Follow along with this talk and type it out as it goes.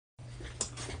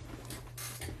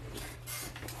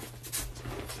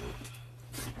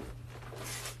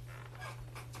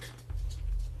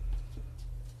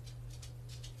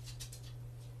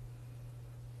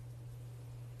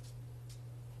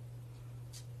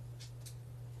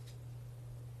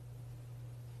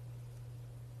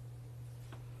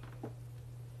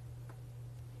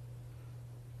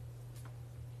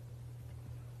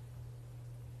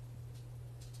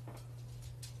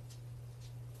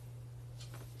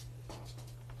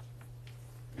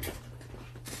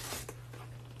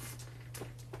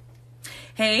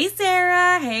Hey,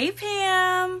 Sarah. Hey,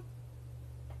 Pam.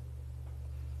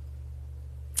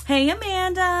 Hey,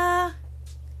 Amanda.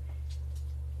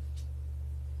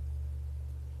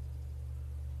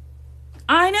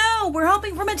 I know. We're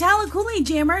hoping for metallic Kool-Aid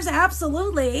jammers.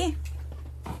 Absolutely.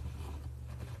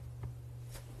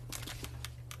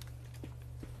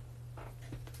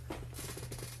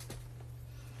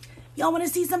 Y'all want to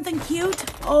see something cute?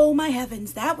 Oh, my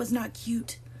heavens. That was not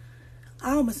cute.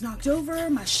 I almost knocked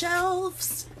over my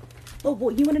shelves. Oh, boy.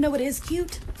 You want to know what is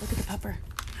cute? Look at the pupper.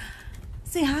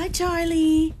 Say hi,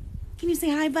 Charlie. Can you say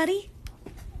hi, buddy?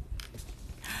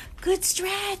 Good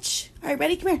stretch. All right,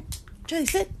 ready? Come here. Charlie,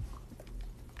 sit.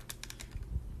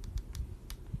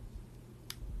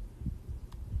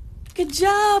 Good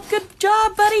job,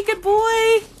 buddy. Good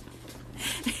boy.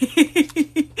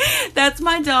 That's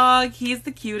my dog. He's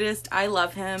the cutest. I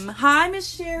love him. Hi, Miss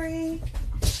Sherry.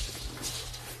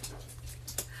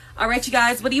 All right, you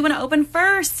guys, what do you want to open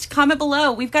first? Comment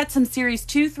below. We've got some series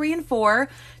 2, 3, and 4.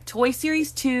 Toy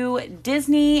Series 2,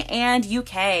 Disney, and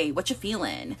UK. What you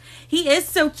feeling? He is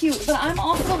so cute, but I'm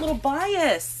also a little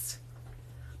biased.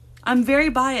 I'm very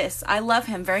biased. I love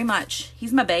him very much.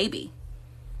 He's my baby.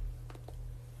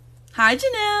 Hi,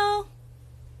 Janelle.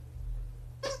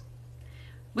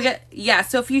 Yeah,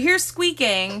 so if you hear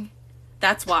squeaking,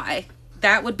 that's why.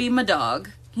 That would be my dog.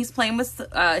 He's playing with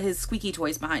his squeaky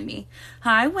toys behind me.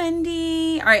 Hi,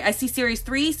 Wendy. All right, I see Series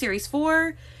 3, Series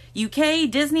 4, UK,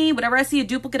 Disney. Whatever I see a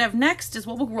duplicate of next is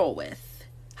what we'll roll with.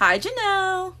 Hi,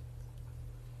 Janelle.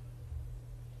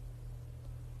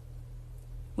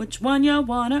 Which one you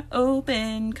wanna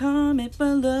open? Comment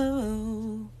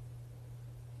below.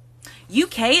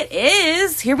 UK it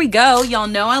is. Here we go. Y'all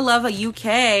know I love a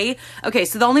UK. Okay,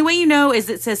 so the only way you know is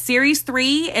it says Series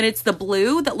 3 and it's the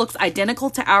blue that looks identical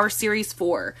to our Series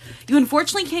 4. You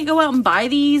unfortunately can't go out and buy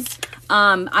these.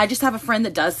 I just have a friend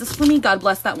that does this for me. God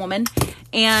bless that woman.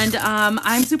 And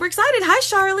I'm super excited. Hi,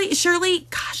 Shirley.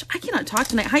 Gosh, I cannot talk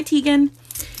tonight. Hi, Tegan.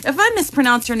 If I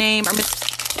mispronounce your name or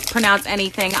mispronounce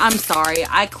anything, I'm sorry.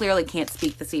 I clearly can't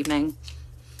speak this evening.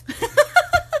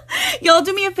 Y'all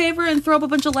do me a favor and throw up a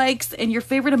bunch of likes, and your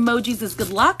favorite emojis is good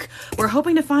luck. We're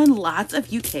hoping to find lots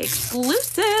of UK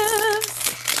exclusives.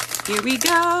 Here we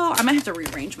go. I might have to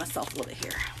rearrange myself a little bit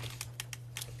here.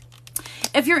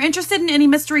 If you're interested in any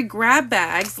mystery grab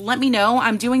bags, let me know.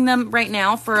 I'm doing them right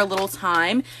now for a little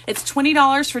time. It's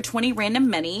 $20 for 20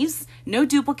 random minis, no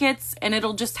duplicates, and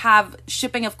it'll just have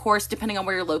shipping, of course, depending on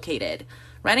where you're located.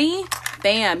 Ready?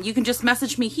 Bam. You can just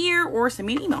message me here or send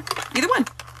me an email. Either one.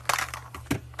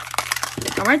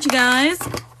 All right, you guys.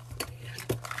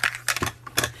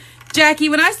 Jackie,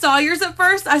 when I saw yours at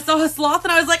first, I saw a sloth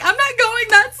and I was like, I'm not going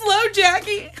that slow,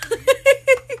 Jackie.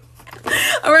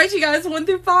 All right, you guys, 1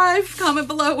 through 5. Comment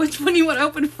below which one you want to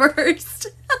open first.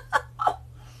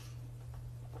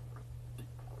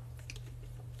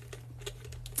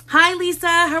 Hi, Lisa.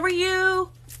 How are you?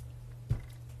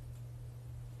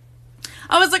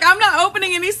 I was like, I'm not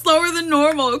opening any slower than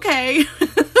normal, okay?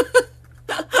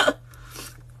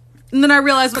 And then I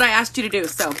realized what I asked you to do.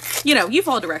 So, you know, you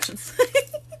follow directions.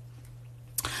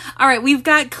 All right, we've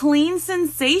got Clean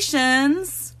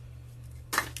Sensations.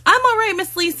 I'm all right,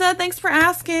 Miss Lisa. Thanks for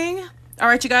asking. All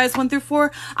right, you guys, 1 through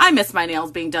 4. I miss my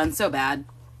nails being done so bad.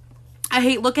 I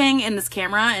hate looking in this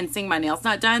camera and seeing my nails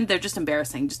not done. They're just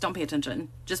embarrassing. Just don't pay attention.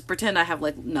 Just pretend I have,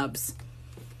 like, nubs.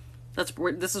 This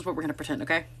is what we're going to pretend,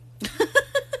 okay?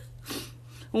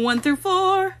 1 through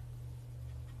 4.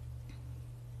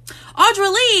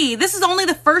 Audra Lee, this is only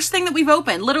the first thing that we've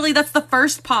opened. Literally, that's the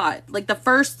first pot. Like, the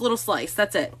first little slice.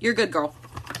 That's it. You're good, girl.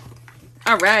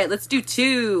 All right, let's do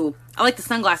 2. I like the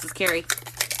sunglasses, Carrie.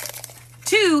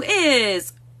 2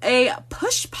 is a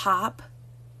push pop.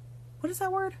 What is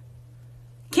that word?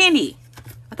 Candy.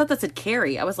 I thought that said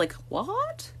Carrie. I was like,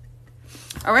 what?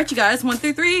 All right, you guys, 1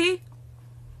 through 3.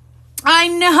 I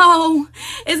know.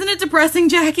 Isn't it depressing,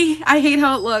 Jackie? I hate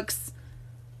how it looks.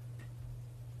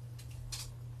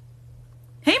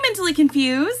 Hey, Mentally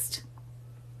Confused.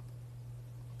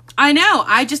 I know.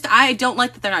 I don't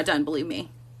like that they're not done, believe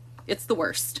me. It's the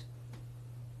worst.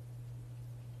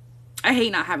 I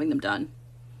hate not having them done.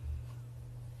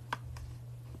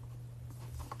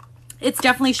 It's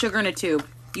definitely sugar in a tube.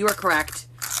 You are correct.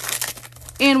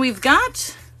 And we've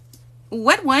got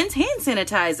Wet Ones hand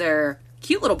sanitizer.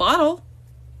 Cute little bottle.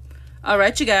 All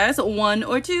right, you guys. 1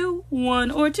 or 2.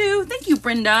 1 or 2. Thank you,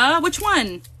 Brenda. Which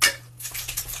one?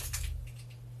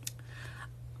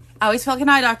 I always feel like an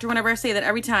eye doctor whenever I say that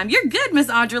every time. You're good, Miss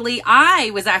Audra Lee.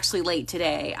 I was actually late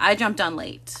today. I jumped on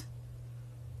late.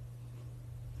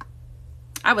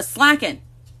 I was slacking.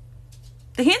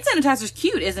 The hand sanitizer's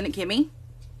cute, isn't it, Kimmy?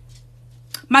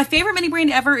 My favorite mini brand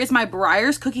ever is my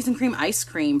Breyers Cookies and Cream Ice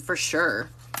Cream, for sure.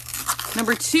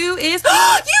 Number 2 is,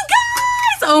 oh, you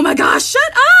guys! Oh my gosh, shut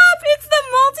up! It's the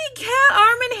Multi-Cat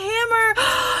Arm &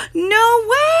 Hammer. No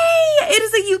way! It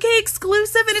is a UK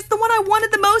exclusive, and it's the one I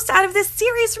wanted the most out of this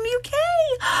series from UK.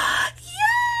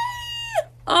 Yay!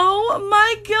 Oh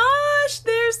my gosh,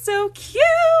 they're so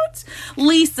cute.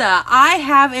 Lisa, I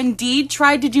have indeed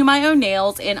tried to do my own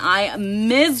nails, and I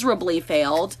miserably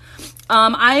failed.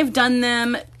 I have done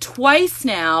them twice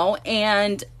now,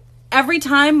 and every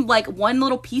time like one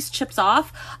little piece chips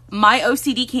off, my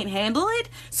OCD can't handle it.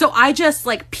 So I just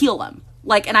like peel them,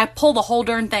 like, and I pull the whole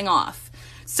darn thing off.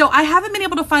 So I haven't been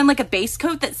able to find like a base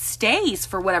coat that stays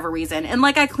for whatever reason. And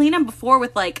like I cleaned them before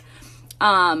with like,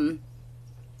 acetone,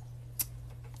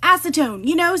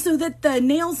 you know, so that the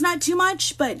nail's not too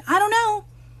much, but I don't know.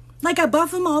 Like I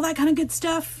buff them, all that kind of good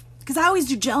stuff. Cause I always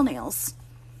do gel nails.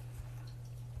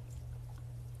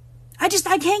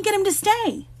 I can't get them to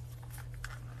stay.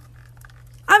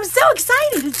 I'm so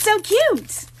excited. It's so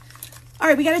cute. All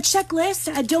right, we got a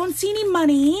checklist. I don't see any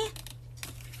money.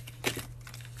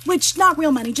 Which, not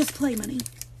real money, just play money.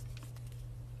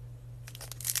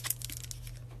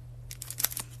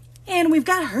 And we've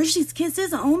got Hershey's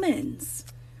Kisses almonds.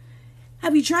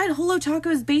 Have you tried Holo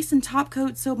Taco's base and top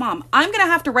coat soap balm? I'm going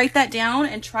to have to write that down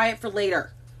and try it for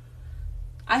later.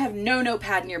 I have no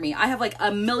notepad near me. I have like a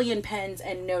million pens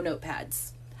and no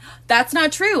notepads. That's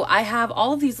not true. I have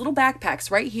all of these little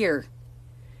backpacks right here.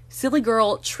 Silly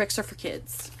girl, tricks are for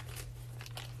kids.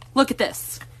 Look at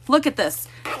this. Look at this.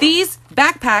 These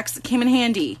backpacks came in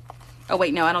handy. Oh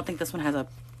wait, no, I don't think this one has a...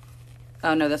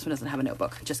 Oh no, this one doesn't have a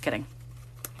notebook. Just kidding.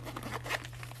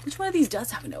 Which one of these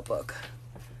does have a notebook?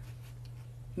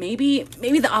 Maybe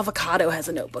the avocado has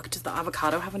a notebook. Does the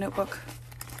avocado have a notebook?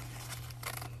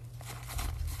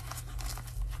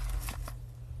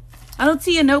 I don't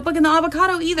see a notebook in the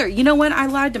avocado either. You know what? I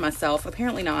lied to myself.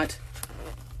 Apparently not.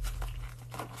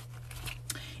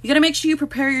 You got to make sure you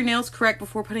prepare your nails correct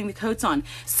before putting the coats on.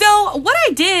 So what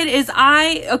I did is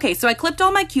so I clipped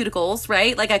all my cuticles,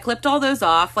 right? Like I clipped all those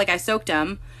off. Like I soaked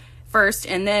them first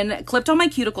and then clipped all my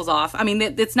cuticles off. I mean,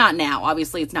 it's not now.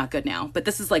 Obviously, it's not good now. But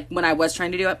this is like when I was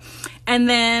trying to do it. And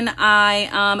then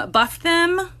I buffed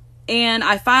them and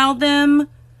I filed them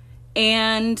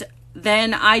and...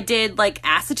 Then I did like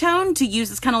acetone to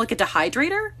use as kind of like a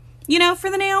dehydrator, you know,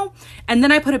 for the nail. And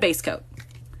then I put a base coat.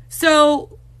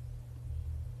 So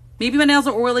maybe my nails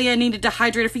are oily. I need a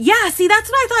dehydrator for, yeah, see, that's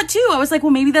what I thought too. I was like,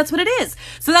 well, maybe that's what it is.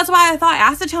 So that's why I thought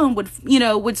acetone would, you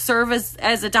know, would serve as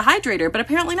a dehydrator, but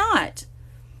apparently not.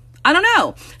 I don't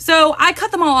know. So I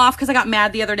cut them all off because I got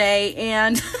mad the other day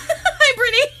and hi,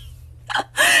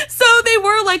 Brittany. So they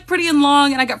were like pretty and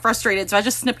long and I got frustrated. So I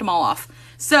just snipped them all off.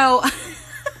 So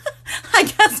I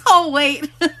guess I'll wait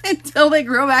until they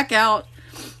grow back out.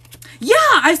 Yeah,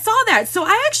 I saw that. So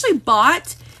I actually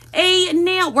bought a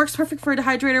nail. Works perfect for a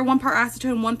dehydrator. 1 part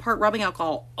acetone, 1 part rubbing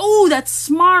alcohol. Oh, that's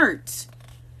smart.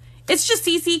 It's just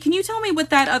CC. Can you tell me what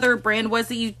that other brand was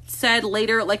that you said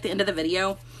later at like the end of the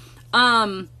video?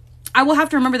 I will have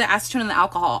to remember the acetone and the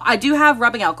alcohol. I do have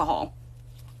rubbing alcohol.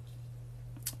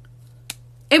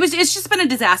 It's just been a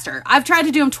disaster. I've tried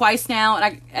to do them twice now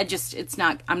and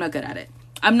I'm not good at it.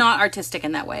 I'm not artistic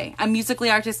in that way. I'm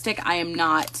musically artistic. I am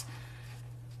not,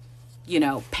 you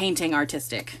know, painting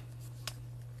artistic.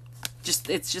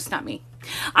 It's just not me.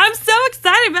 I'm so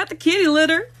excited about the kitty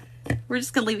litter. We're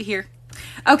just going to leave it here.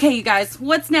 Okay, you guys,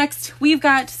 what's next? We've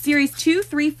got series 2,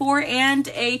 3, 4, and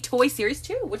a toy series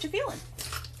 2. What you feeling?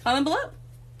 Comment below.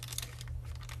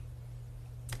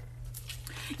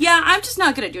 Yeah, I'm just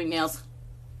not good at doing nails.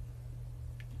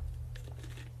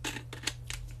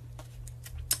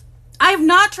 I have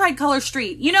not tried Color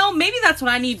Street. You know, maybe that's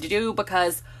what I need to do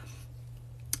because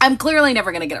I'm clearly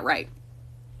never going to get it right.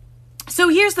 So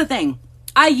here's the thing.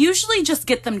 I usually just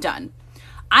get them done.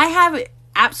 I have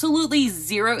absolutely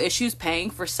zero issues paying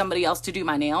for somebody else to do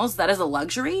my nails. That is a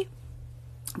luxury.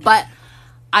 But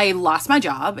I lost my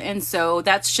job. And so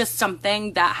that's just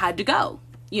something that had to go.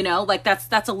 You know, like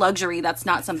that's a luxury. That's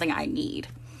not something I need.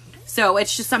 So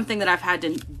it's just something that I've had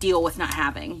to deal with not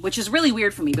having, which is really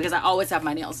weird for me because I always have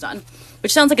my nails done,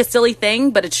 which sounds like a silly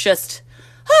thing, but it's just,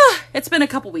 it's been a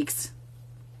couple weeks.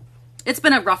 It's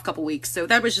been a rough couple weeks. So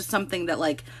that was just something that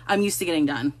like I'm used to getting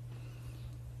done.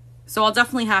 So I'll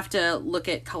definitely have to look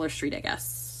at Color Street, I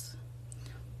guess.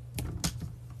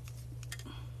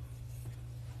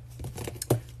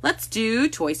 Let's do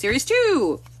Toy Series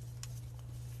 2.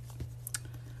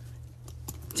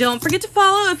 Don't forget to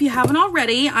follow if you haven't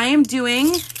already. I am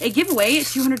doing a giveaway at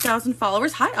 200,000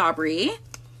 followers. Hi, Aubrey.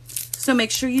 So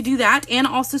make sure you do that and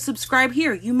also subscribe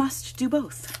here. You must do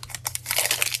both.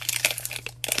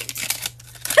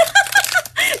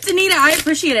 Anita. I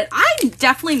appreciate it. I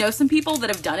definitely know some people that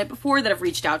have done it before that have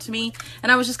reached out to me.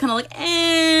 And I was just kind of like,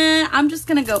 I'm just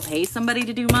going to go pay somebody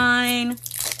to do mine.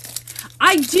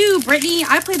 I do, Brittany.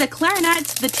 I play the clarinet,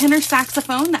 the tenor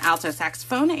saxophone, the alto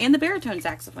saxophone, and the baritone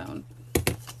saxophone.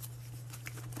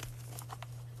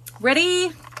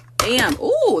 Ready? Bam.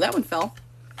 Ooh, that one fell.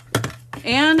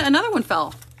 And another one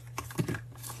fell.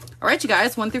 All right, you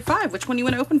guys, 1 through 5. Which one do you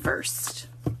want to open first?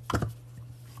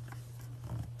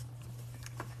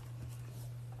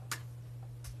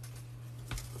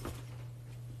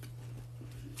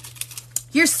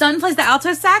 Your son plays the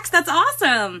alto sax? That's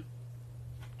awesome.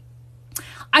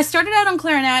 I started out on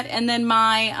clarinet, and then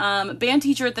my band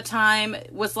teacher at the time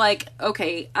was like,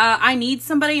 okay, I need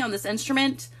somebody on this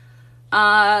instrument.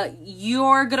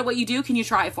 You're good at what you do. Can you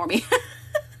try it for me?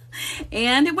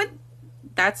 And it went,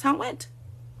 that's how it went.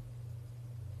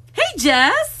 Hey,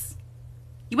 Jess.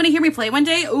 You want to hear me play one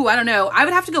day? Ooh, I don't know. I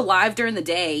would have to go live during the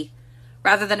day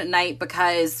rather than at night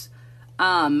because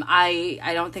I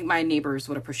don't think my neighbors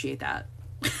would appreciate that.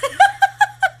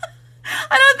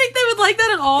 I don't think they would like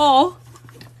that at all.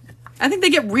 I think they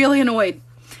get really annoyed.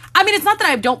 I mean, it's not that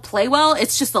I don't play well.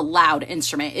 It's just a loud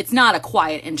instrument. It's not a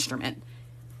quiet instrument.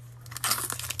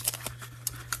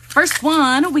 First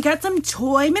one, we got some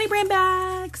toy mini brand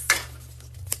bags.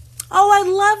 Oh, I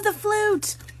love the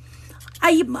flute.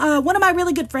 One of my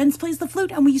really good friends plays the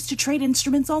flute, and we used to trade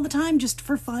instruments all the time just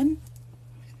for fun.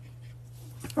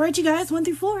 All right, you guys, 1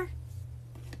 through 4.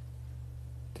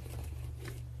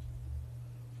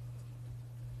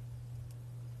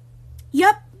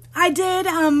 Yep, I did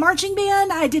marching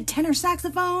band, I did tenor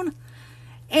saxophone,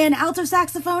 and alto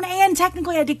saxophone, and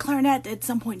technically I did clarinet at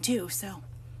some point too, so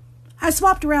I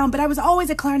swapped around, but I was always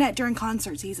a clarinet during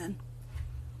concert season.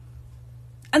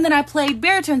 And then I played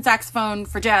baritone saxophone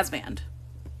for jazz band.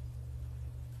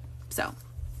 So,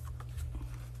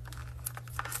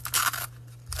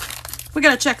 we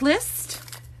got a checklist.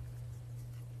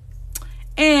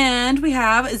 And we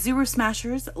have Zero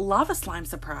Smashers Lava Slime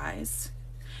Surprise.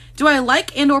 Do I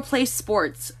like and or play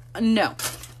sports? No.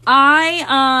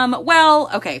 Well,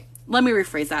 okay. Let me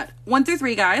rephrase that. 1 through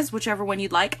 3, guys, whichever one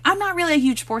you'd like. I'm not really a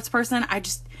huge sports person.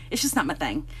 It's just not my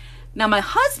thing. Now, my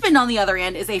husband, on the other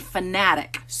end, is a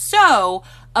fanatic. So,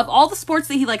 of all the sports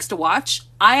that he likes to watch,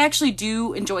 I actually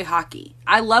do enjoy hockey.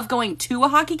 I love going to a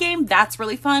hockey game. That's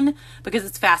really fun because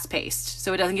it's fast-paced,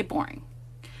 so it doesn't get boring.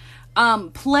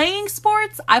 Playing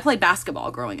sports, I played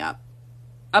basketball growing up.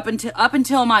 Up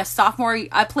until my sophomore,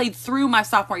 I played through my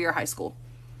sophomore year of high school.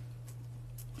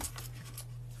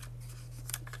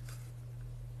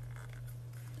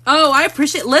 Oh, I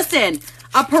appreciate, listen,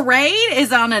 a parade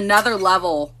is on another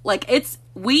level. Like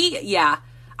yeah,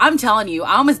 I'm telling you,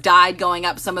 I almost died going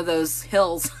up some of those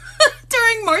hills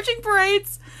during marching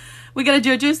parades. We got a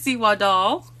JoJo Siwa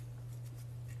doll.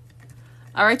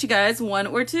 All right, you guys, 1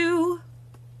 or 2.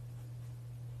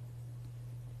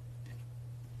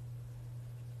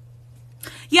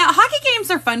 Yeah, hockey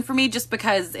games are fun for me just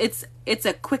because it's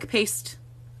a quick-paced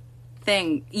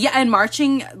thing. Yeah, and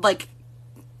marching, like,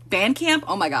 band camp,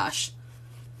 oh my gosh.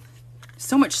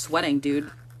 So much sweating,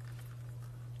 dude.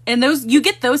 And you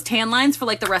get those tan lines for,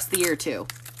 like, the rest of the year, too.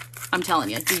 I'm telling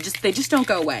you. They just don't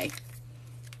go away.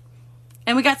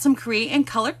 And we got some Create and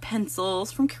Colored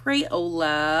pencils from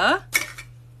Crayola.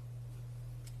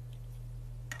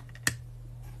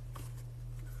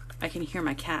 I can hear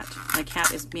my cat. My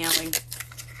cat is meowing.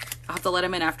 I'll have to let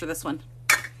him in after this one.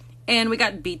 And we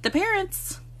got Beat the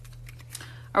Parents.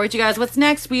 All right, you guys, what's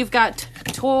next? We've got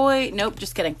nope,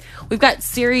 just kidding. We've got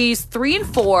series 3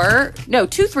 and 4. No,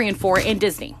 2, 3, and 4 in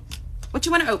Disney. What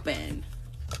you want to open?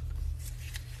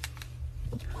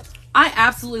 I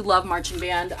absolutely love marching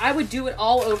band. I would do it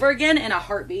all over again in a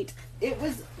heartbeat. It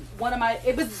was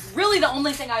really the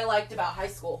only thing I liked about high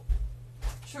school.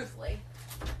 Truthfully.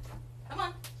 Come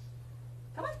on.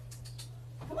 Come on.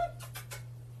 Come on.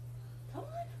 Come on.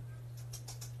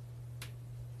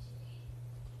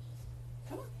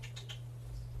 Come on.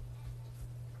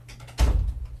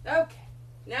 Okay.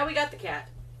 Now we got the cat.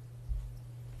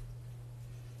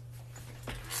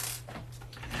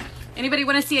 Anybody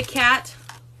want to see a cat?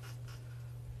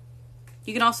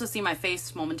 You can also see my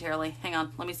face momentarily. Hang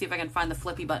on. Let me see if I can find the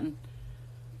flippy button.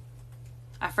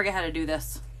 I forget how to do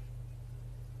this.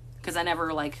 Because I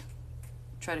never,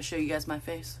 try to show you guys my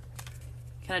face.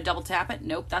 Can I double tap it?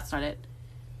 Nope, that's not it.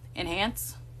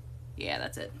 Enhance? Yeah,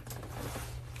 that's it.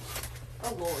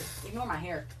 Oh, Lord. Ignore my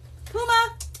hair.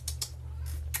 Puma!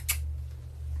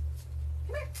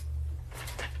 Come here.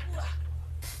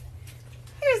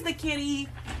 Here's the kitty.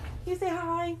 You say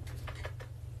hi.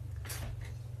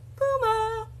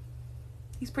 Puma!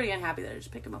 He's pretty unhappy that I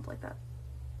just picked him up like that.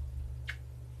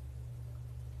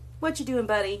 What you doing,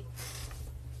 buddy?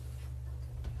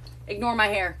 Ignore my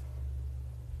hair.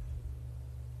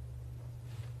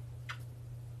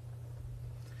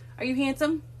 Are you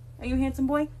handsome? Are you a handsome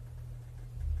boy?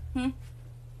 Want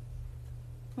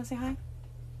to say hi?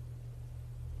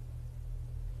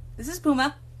 This is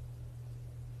Puma.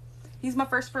 He's my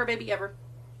first fur baby ever.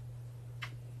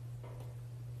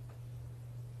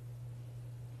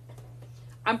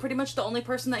 I'm pretty much the only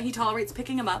person that he tolerates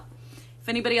picking him up. If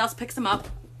anybody else picks him up,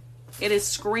 it is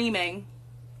screaming.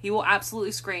 He will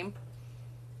absolutely scream.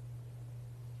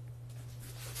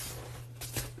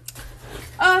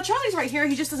 Charlie's right here.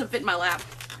 He just doesn't fit in my lap.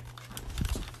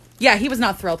 Yeah, he was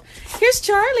not thrilled. Here's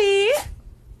Charlie.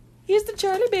 Here's the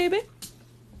Charlie baby.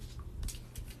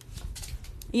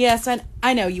 Yes,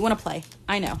 I know. You want to play.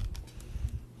 I know.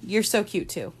 You're so cute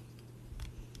too.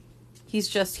 He's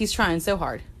trying so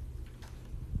hard.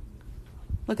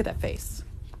 Look at that face.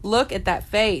 Look at that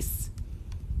face.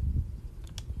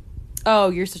 Oh,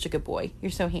 you're such a good boy.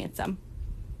 You're so handsome.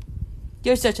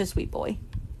 You're such a sweet boy.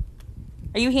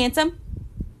 Are you handsome?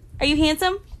 Are you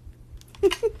handsome?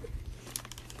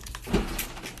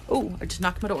 Oh, I just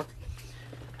knocked my door.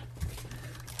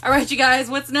 All right, you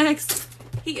guys, what's next?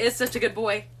 He is such a good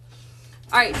boy.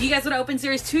 All right, do you guys want to open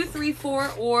series 2, 3,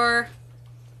 4, or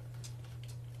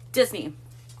Disney?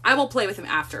 I will play with him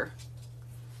after.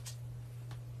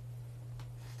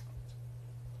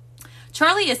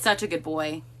 Charlie is such a good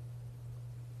boy.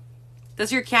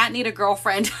 Does your cat need a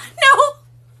girlfriend? No.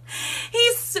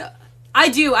 I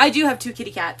do have 2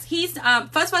 kitty cats.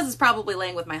 Fuzz Fuzz is probably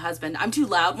laying with my husband. I'm too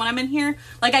loud when I'm in here.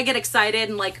 Like, I get excited,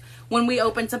 and like when we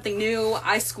open something new,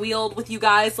 I squealed with you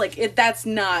guys. Like, that's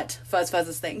not Fuzz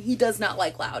Fuzz's thing. He does not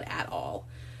like loud at all.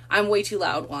 I'm way too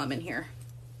loud while I'm in here.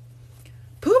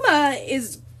 Puma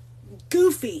is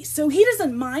goofy, so he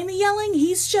doesn't mind the yelling.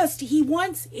 He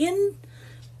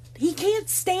can't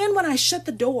stand when I shut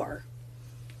the door.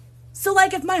 So,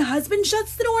 like, if my husband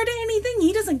shuts the door to anything,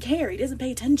 he doesn't care. He doesn't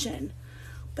pay attention.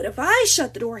 But if I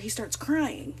shut the door, he starts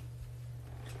crying.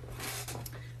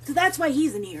 So that's why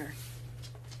he's in here.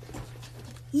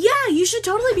 Yeah, you should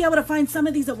totally be able to find some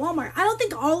of these at Walmart. I don't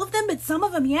think all of them, but some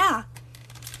of them, yeah.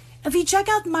 If you check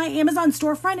out my Amazon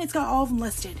storefront, it's got all of them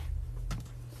listed.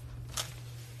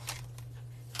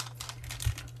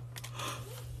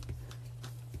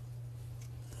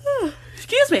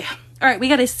 Excuse me. All right, we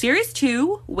got a series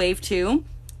 2, wave 2.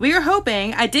 We are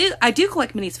hoping, I do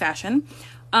collect minis fashion,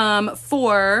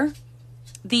 for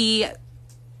the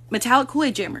metallic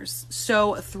Kool-Aid jammers.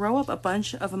 So throw up a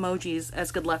bunch of emojis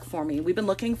as good luck for me. We've been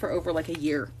looking for over like a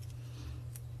year.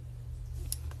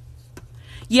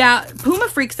 Yeah, Puma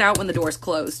freaks out when the door's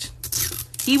closed.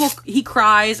 He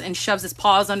cries and shoves his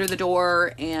paws under the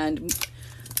door and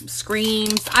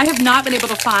screams. I have not been able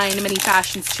to find mini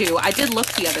fashions too. I did look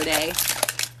the other day.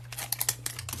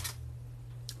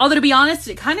 Although, to be honest,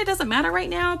 it kind of doesn't matter right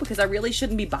now because I really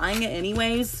shouldn't be buying it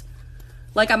anyways.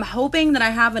 Like, I'm hoping that I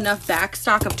have enough back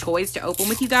stock of toys to open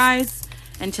with you guys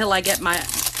until I get my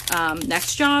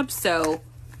next job. So,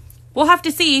 we'll have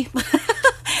to see.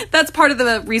 That's part of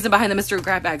the reason behind the mystery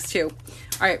grab bags, too.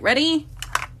 All right, ready?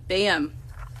 Bam.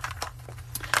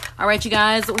 All right, you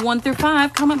guys, 1 through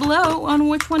 5, comment below on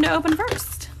which one to open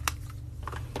first.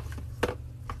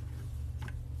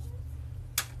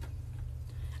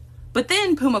 But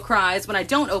then Puma cries when I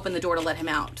don't open the door to let him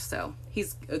out. So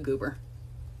he's a goober.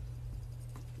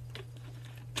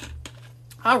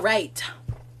 All right.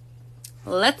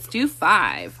 Let's do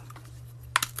 5.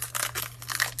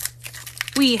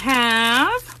 We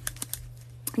have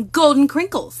golden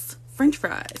crinkles, French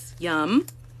fries. Yum.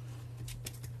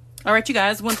 All right, you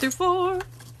guys, 1 through 4.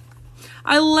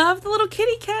 I love the little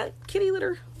kitty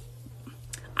litter.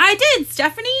 I did,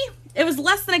 Stephanie. It was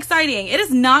less than exciting. It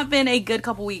has not been a good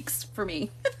couple weeks for me.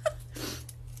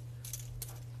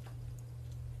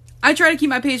 I try to keep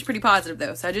my page pretty positive,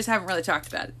 though, so I just haven't really talked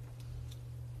about it.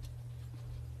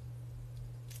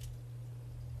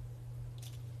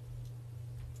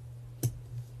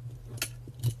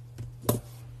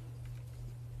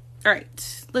 All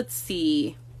right, let's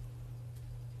see.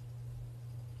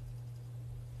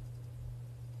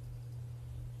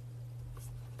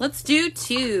 Let's do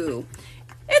 2.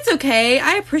 It's okay.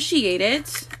 I appreciate it.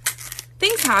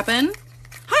 Things happen.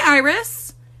 Hi,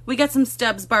 Iris. We got some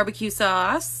Stubbs barbecue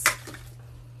sauce.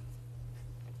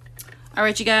 All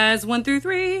right, you guys, 1 through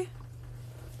 3.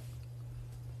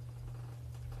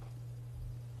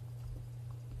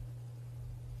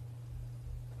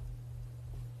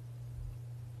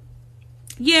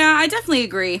 Yeah, I definitely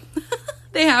agree.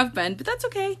 They have been, but that's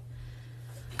okay.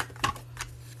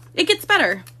 It gets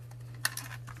better.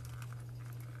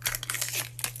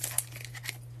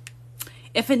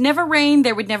 If it never rained,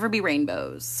 there would never be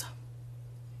rainbows.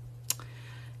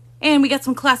 And we got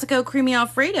some Classico Creamy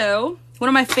Alfredo. One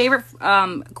of my favorite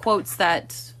quotes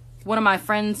that one of my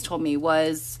friends told me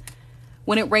was,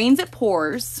 when it rains, it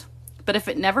pours, but if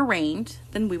it never rained,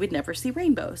 then we would never see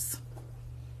rainbows.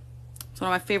 It's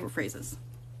one of my favorite phrases.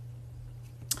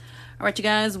 All right, you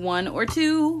guys, 1 or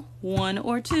 2, 1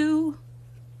 or 2.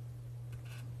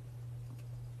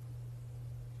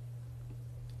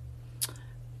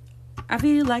 I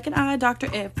feel like an eye doctor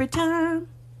every time.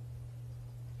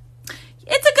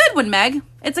 It's a good one, Meg.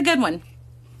 It's a good one.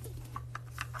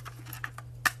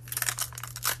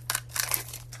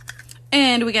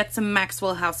 And we got some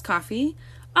Maxwell House coffee.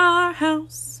 Our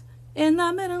house, in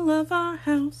the middle of our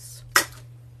house.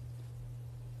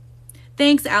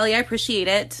 Thanks, Allie. I appreciate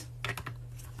it.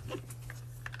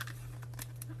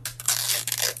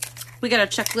 We got a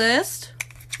checklist.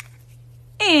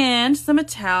 And some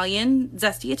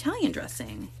zesty Italian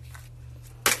dressing.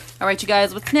 All right, you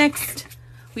guys, what's next?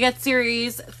 We got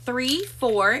series 3,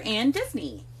 4, and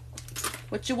Disney.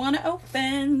 What you want to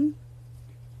open?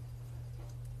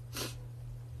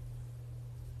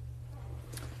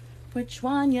 Which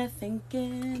one you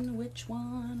thinking? Which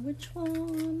one? Which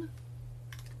one?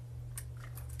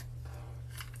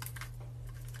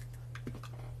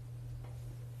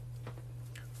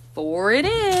 Four it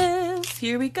is.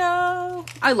 Here we go.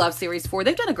 I love series 4.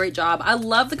 They've done a great job. I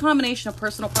love the combination of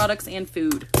personal products and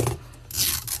food.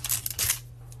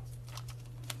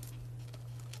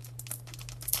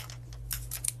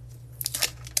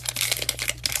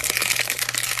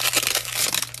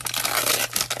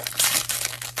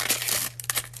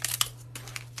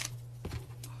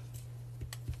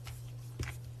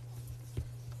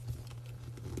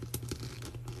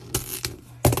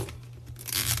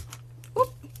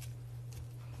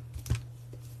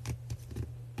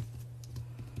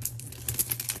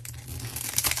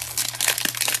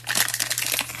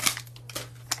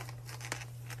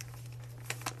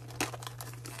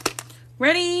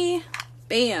 Ready?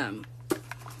 Bam.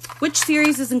 Which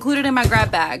series is included in my grab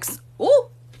bags? Ooh.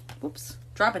 Whoops.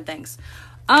 Dropping things.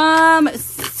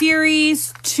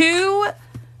 Series 2,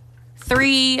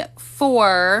 3,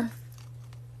 4,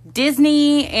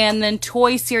 Disney, and then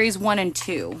Toy Series 1 and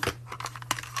 2.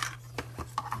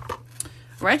 All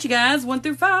right, you guys, 1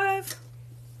 through 5.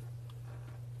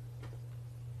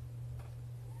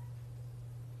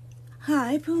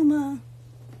 Hi, Puma.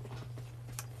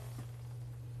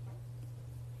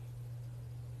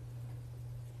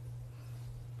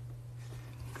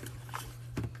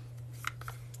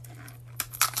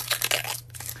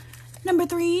 Number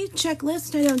 3,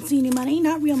 checklist. I don't see any money.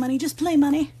 Not real money, just play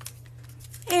money.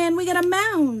 And we got a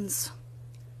Mounds.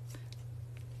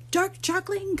 Dark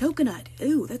chocolate and coconut.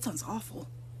 Ooh, that sounds awful.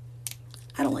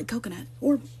 I don't like coconut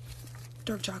or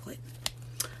dark chocolate.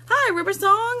 Hi, River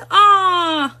Song.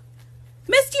 Aw,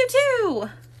 missed you too.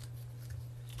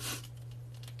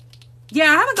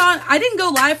 Yeah, I didn't go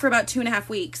live for about 2.5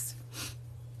 weeks.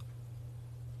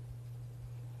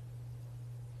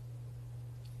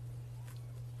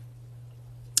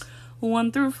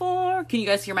 One through 4. Can you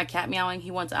guys hear my cat meowing?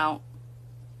 He wants out.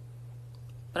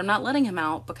 But I'm not letting him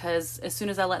out because as soon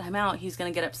as I let him out, he's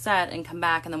going to get upset and come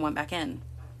back and then want back in.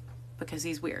 Because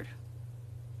he's weird.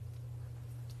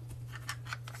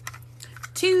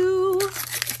 2.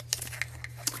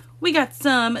 We got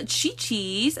some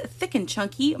Chi-Chi's thick and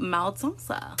chunky mild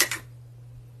salsa.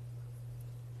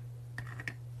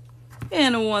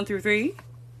 And 1 through 3.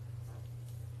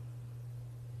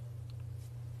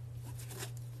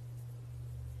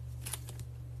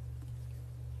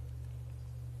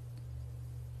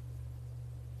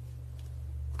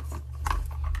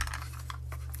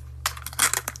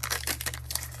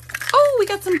 We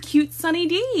got some cute Sunny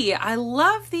D. I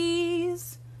love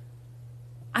these.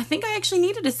 I think I actually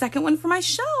needed a second one for my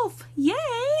shelf. Yay.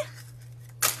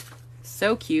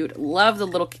 So cute. Love the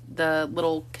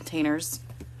little containers.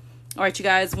 All right, you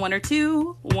guys, 1 or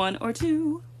 2. 1 or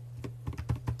 2.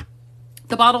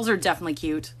 The bottles are definitely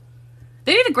cute.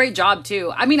 They did a great job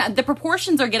too. I mean, the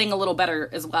proportions are getting a little better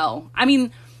as well. I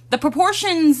mean, the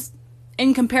proportions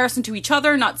in comparison to each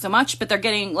other, not so much, but they're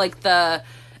getting like the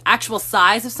actual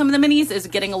size of some of the minis is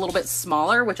getting a little bit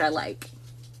smaller, which I like.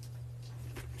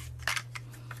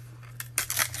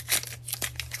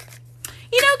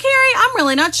 You know, Carrie, I'm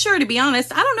really not sure, to be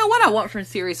honest. I don't know what I want from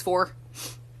Series 4.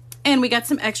 And we got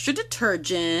some extra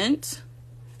detergent.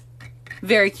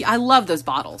 Very cute. I love those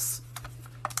bottles.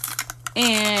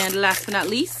 And last but not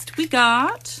least, we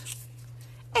got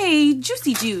a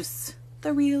Juicy Juice.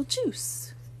 The real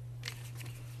juice.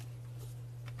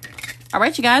 All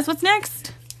right, you guys, what's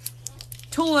next?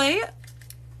 Toy,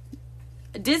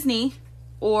 Disney,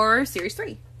 or series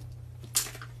 3.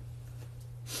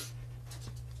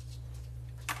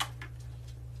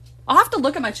 I'll have to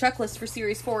look at my checklist for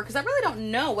series 4 because I really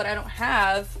don't know what I don't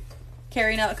have.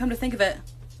 Carrie, now come to think of it.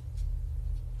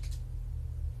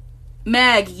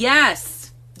 Meg,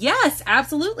 yes. Yes,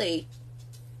 absolutely.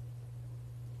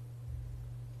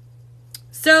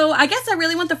 So I guess I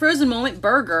really want the Frozen Moment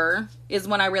burger is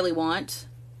one I really want.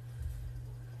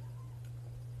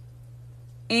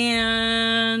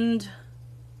 And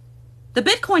the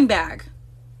Bitcoin bag.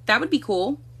 That would be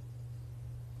cool.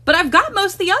 But I've got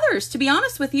most of the others, to be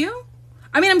honest with you.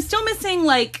 I mean, I'm still missing,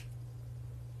 like...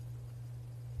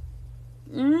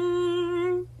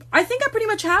 I think I pretty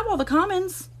much have all the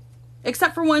commons.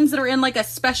 Except for ones that are in, like, a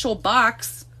special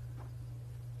box.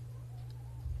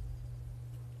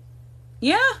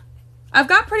 Yeah. I've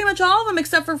got pretty much all of them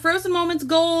except for Frozen Moments,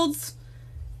 Golds,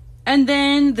 and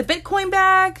then the Bitcoin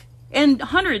bag, and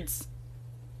hundreds.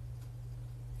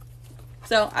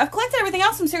 So, I've collected everything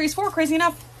else from Series 4, crazy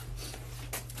enough.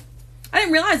 I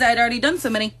didn't realize I had already done so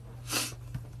many.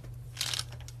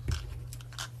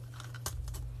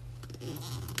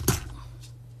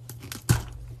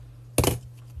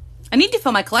 I need to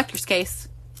fill my collector's case.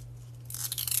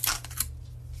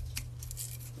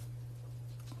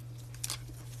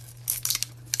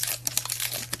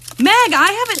 Meg,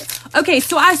 I haven't... Okay,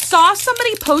 so I saw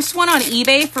somebody post one on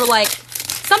eBay for like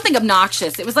something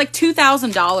obnoxious. It was like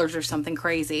 $2,000 or something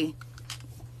crazy.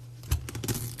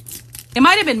 It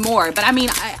might have been more, but I mean,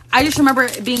 I just remember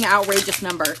it being an outrageous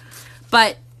number.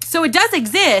 But, so it does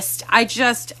exist. I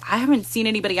haven't seen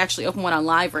anybody actually open one on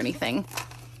live or anything.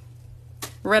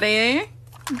 Ready?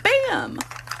 Bam!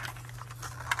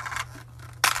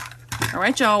 All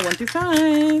right, y'all, 1 through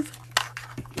 5.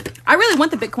 I really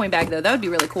want the Bitcoin bag, though. That would be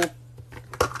really cool.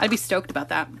 I'd be stoked about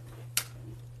that.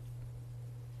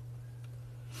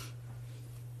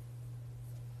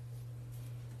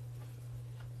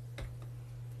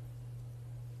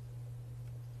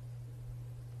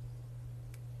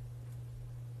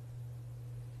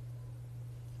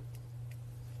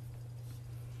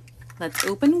 Let's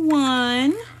open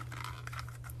one.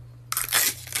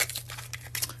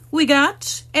 We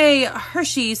got a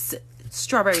Hershey's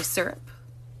strawberry syrup.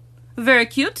 Very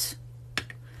cute.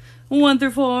 1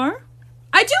 through 4.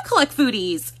 I do collect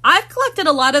foodies. I've collected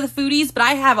a lot of the foodies, but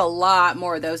I have a lot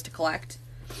more of those to collect.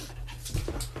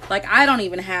 Like, I don't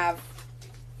even have...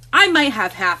 I might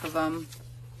have half of them.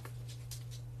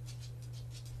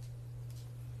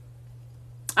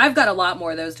 I've got a lot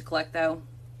more of those to collect, though.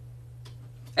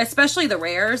 Especially the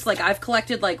rares. Like, I've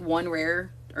collected, like, 1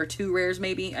 rare or 2 rares,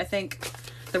 maybe, I think.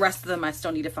 The rest of them I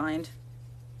still need to find.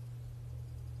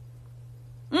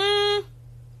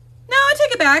 No, I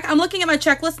take it back. I'm looking at my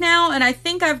checklist now, and I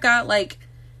think I've got, like,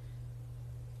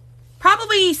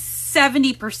 probably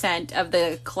 70% of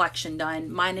the collection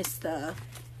done, minus the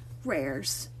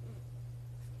rares.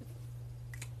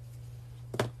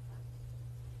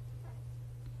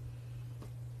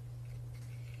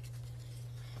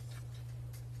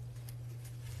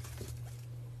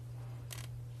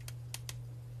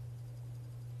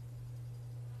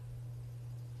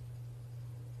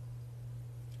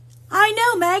 I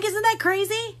know, Meg. Isn't that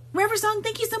crazy? River Song,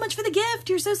 thank you so much for the gift.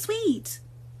 You're so sweet.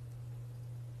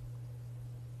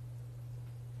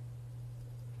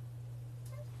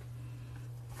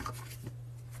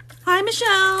 Hi,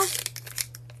 Michelle.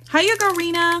 Hi, your girl,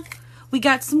 Rena. We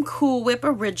got some Cool Whip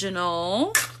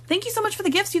Original. Thank you so much for the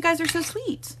gifts. You guys are so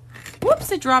sweet.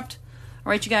 Whoops, it dropped.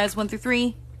 All right, you guys, 1 through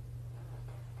 3.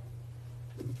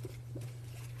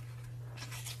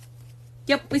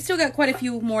 Yep, we still got quite a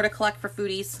few more to collect for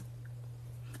foodies.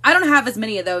 I don't have as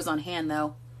many of those on hand,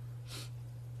 though.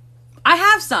 I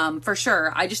have some, for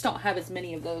sure. I just don't have as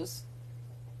many of those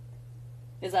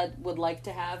as I would like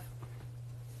to have.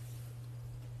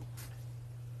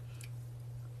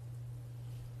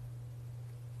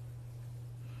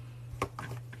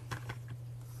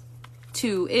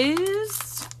 Two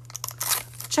is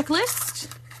checklist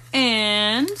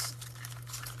and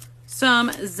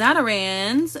some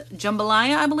Zatarans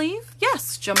jambalaya, I believe.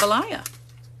 Yes, jambalaya.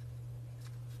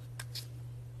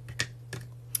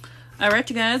 All right,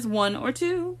 you guys, 1 or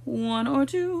 2, 1 or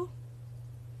 2.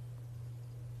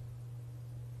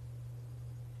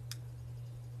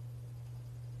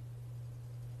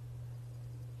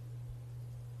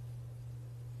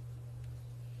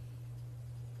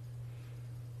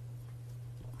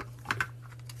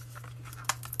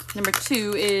 Number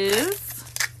 2 is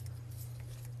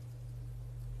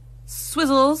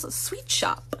Swizzle's Sweet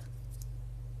Shop.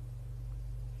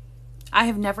 I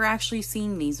have never actually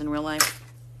seen these in real life.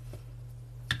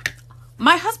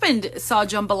 My husband saw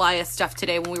jambalaya stuff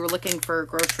today when we were looking for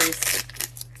groceries.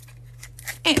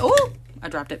 And, oh, I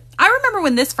dropped it. I remember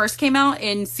when this first came out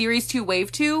in Series 2,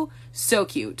 Wave 2. So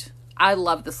cute. I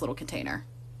love this little container.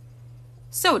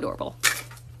 So adorable.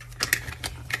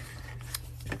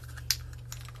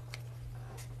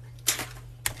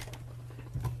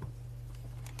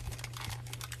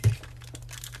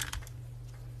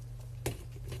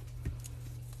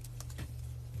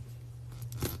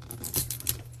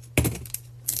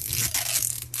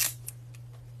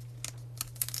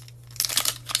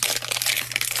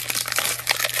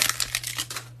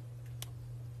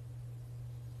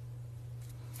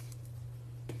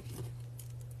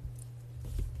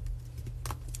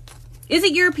 Is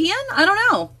it European? I don't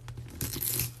know.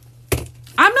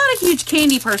 I'm not a huge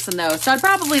candy person though, so I'd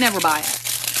probably never buy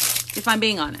it, if I'm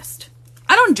being honest.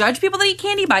 I don't judge people that eat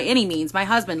candy by any means. My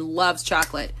husband loves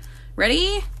chocolate.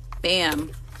 Ready?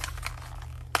 Bam.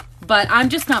 But I'm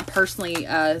just not personally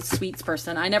a sweets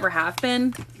person. I never have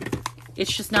been.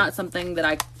 It's just not something that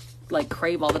I like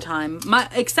crave all the time.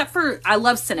 Except for, I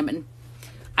love cinnamon.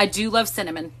 I do love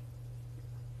cinnamon.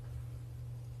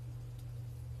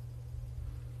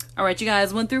 All right, you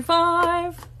guys, 1 through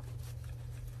 5.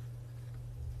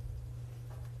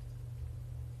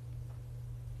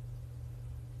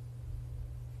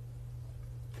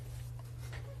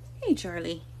 Hey,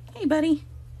 Charlie. Hey, buddy.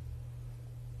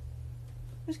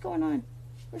 What's going on?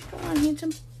 What's going on,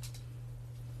 handsome?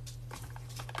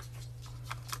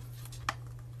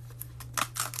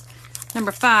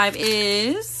 Number 5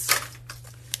 is,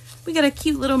 we got a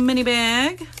cute little mini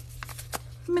bag.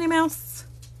 Minnie Mouse.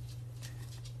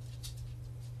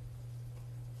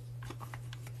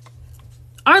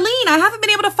 Arlene, I haven't been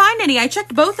able to find any. I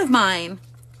checked both of mine.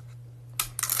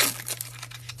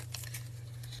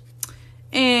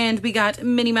 And we got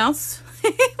Minnie Mouse.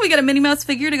 We got a Minnie Mouse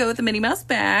figure to go with the Minnie Mouse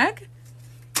bag.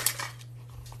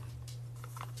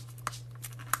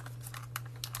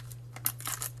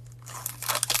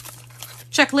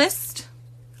 Checklist.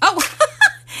 Oh,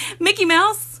 Mickey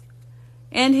Mouse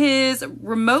and his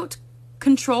remote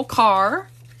control car.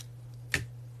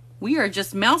 We are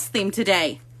just mouse themed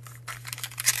today.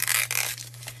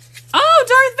 Oh,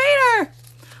 Darth Vader!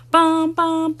 Bum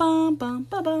bum bum bum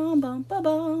bum bum bum bum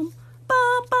bum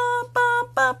bum bum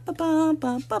bum bum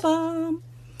bum bum bum.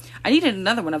 I needed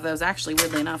another one of those, actually,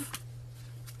 weirdly enough.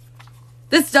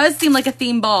 This does seem like a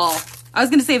theme ball. I was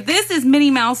gonna say, if this is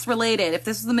Minnie Mouse related, if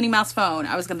this was the Minnie Mouse phone,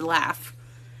 I was gonna laugh.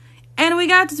 And we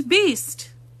got the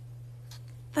Beast.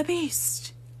 The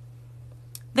Beast.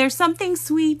 There's something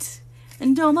sweet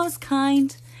and almost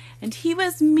kind. And he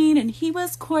was mean and he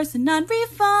was coarse and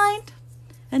unrefined.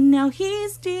 And now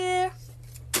he's dear,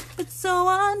 but so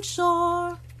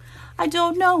unsure. I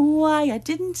don't know why I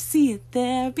didn't see it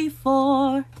there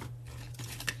before.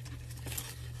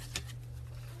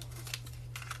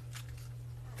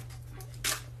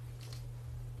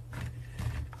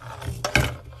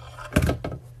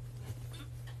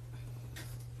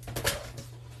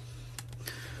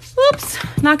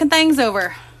 Whoops, knocking things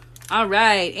over. All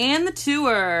right, and the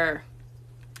tour.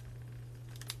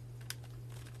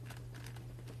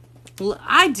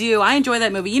 I enjoy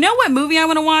that movie. You know what movie I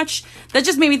want to watch? That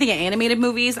just made me think of animated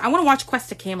movies. I want to watch Quest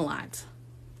to Camelot.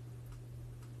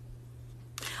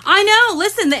 I know.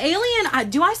 Listen, the Alien,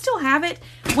 do I still have it?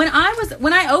 When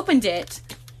I opened it,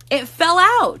 it fell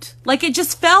out. Like, it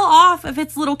just fell off of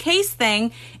its little case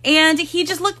thing, and he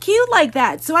just looked cute like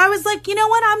that. So I was like, you know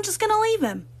what? I'm just going to leave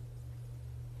him.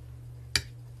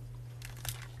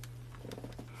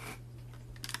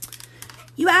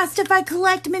 You asked if I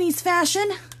collect Minnie's fashion.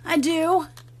 I do.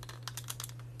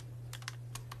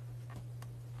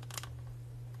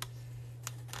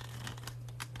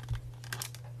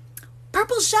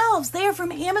 Purple shelves. They are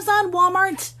from Amazon,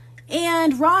 Walmart,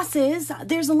 and Ross's.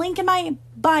 There's a link in my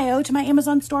bio to my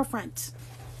Amazon storefront.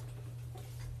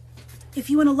 If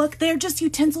you want to look, they're just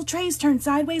utensil trays turned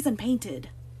sideways and painted.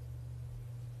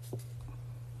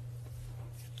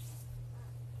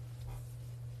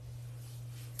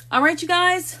 All right, you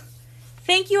guys.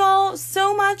 Thank you all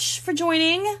so much for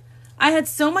joining. I had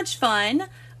so much fun.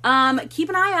 Keep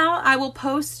an eye out. I will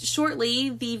post shortly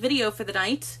the video for the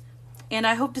night. And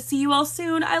I hope to see you all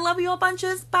soon. I love you all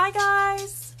bunches. Bye,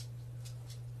 guys.